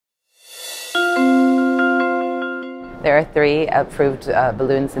There are 3 approved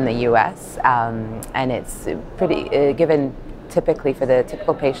balloons in the US, and it's pretty given typically for the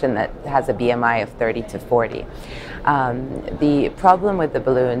typical patient that has a BMI of 30 to 40. The problem with the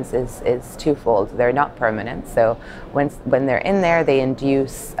balloons is twofold. They're not permanent, so when they're in there, they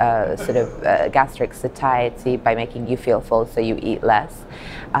induce sort of gastric satiety by making you feel full, so you eat less.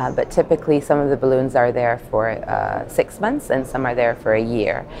 But typically some of the balloons are there for 6 months and some are there for a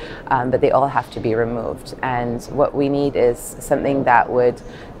year, but they all have to be removed. And what we need is something that would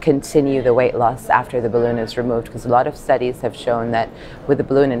continue the weight loss after the balloon is removed, because a lot of studies have shown that with the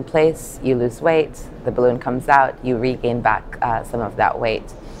balloon in place, you lose weight, the balloon comes out, you regain back some of that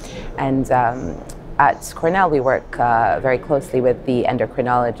weight. And at Cornell, we work very closely with the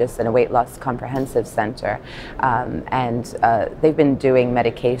endocrinologists in a weight loss comprehensive center, and they've been doing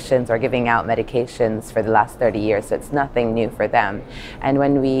medications or giving out medications for the last 30 years, so it's nothing new for them. And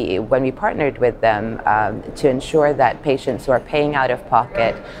when we partnered with them to ensure that patients who are paying out of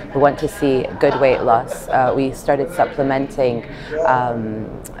pocket, who want to see good weight loss, we started supplementing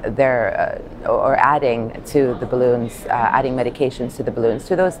or adding to the balloons, adding medications to the balloons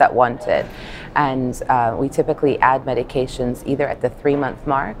to those that want it. And we typically add medications either at the 3-month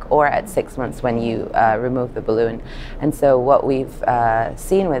mark or at 6 months when you remove the balloon. And so what we've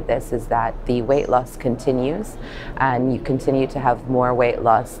seen with this is that the weight loss continues, and you continue to have more weight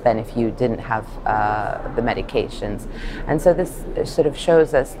loss than if you didn't have the medications. And so this sort of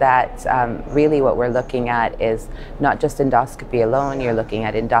shows us that really what we're looking at is not just endoscopy alone. You're looking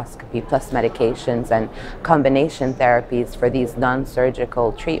at endoscopy plus medications, and combination therapies for these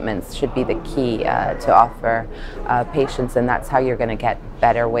non-surgical treatments should be the key to offer patients, and that's how you're going to get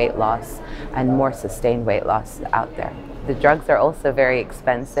better weight loss and more sustained weight loss out there. The drugs are also very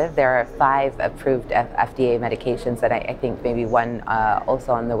expensive. There are 5 approved FDA medications, and I think maybe 1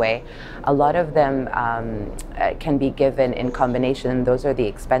 also on the way. A lot of them can be given in combination. Those are the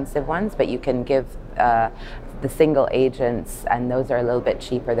expensive ones, but you can give the single agents, and those are a little bit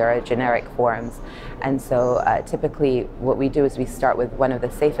cheaper. There are generic forms. And so typically what we do is we start with one of the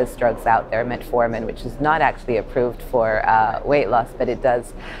safest drugs out there, metformin, which is not actually approved for weight loss, but it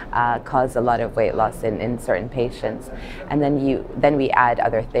does cause a lot of weight loss in certain patients. And then we add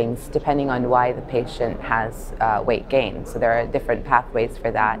other things depending on why the patient has weight gain. So there are different pathways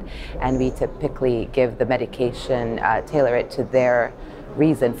for that, and we typically give the medication, tailor it to their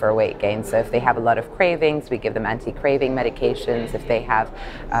reason for weight gain. So if they have a lot of cravings, we give them anti-craving medications. If they have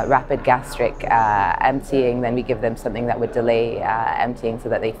rapid gastric emptying, then we give them something that would delay emptying so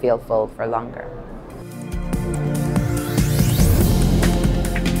that they feel full for longer.